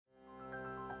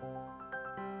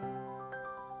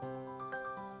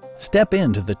Step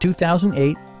into the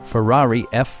 2008 Ferrari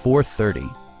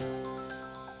F430.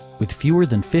 With fewer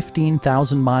than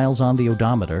 15,000 miles on the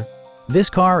odometer, this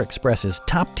car expresses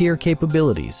top-tier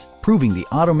capabilities, proving the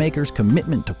automaker's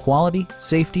commitment to quality,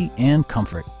 safety, and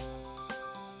comfort.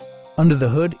 Under the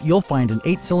hood, you'll find an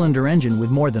 8-cylinder engine with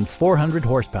more than 400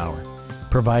 horsepower,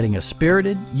 providing a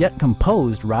spirited yet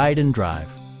composed ride and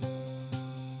drive.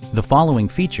 The following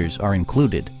features are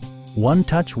included: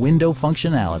 one-touch window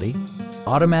functionality,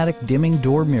 automatic dimming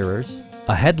door mirrors,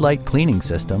 a headlight cleaning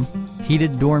system,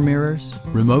 heated door mirrors,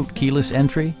 remote keyless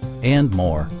entry, and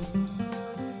more.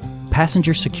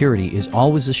 Passenger security is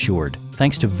always assured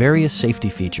thanks to various safety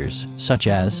features such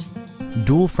as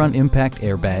dual front impact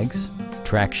airbags,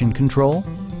 traction control,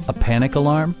 a panic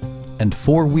alarm, and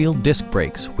 4-wheel disc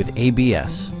brakes with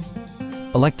ABS.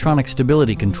 Electronic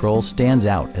stability control stands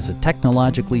out as a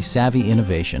technologically savvy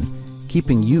innovation,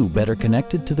 keeping you better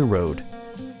connected to the road.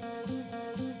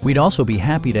 We'd also be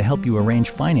happy to help you arrange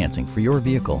financing for your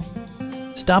vehicle.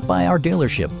 Stop by our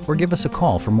dealership or give us a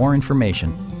call for more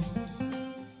information.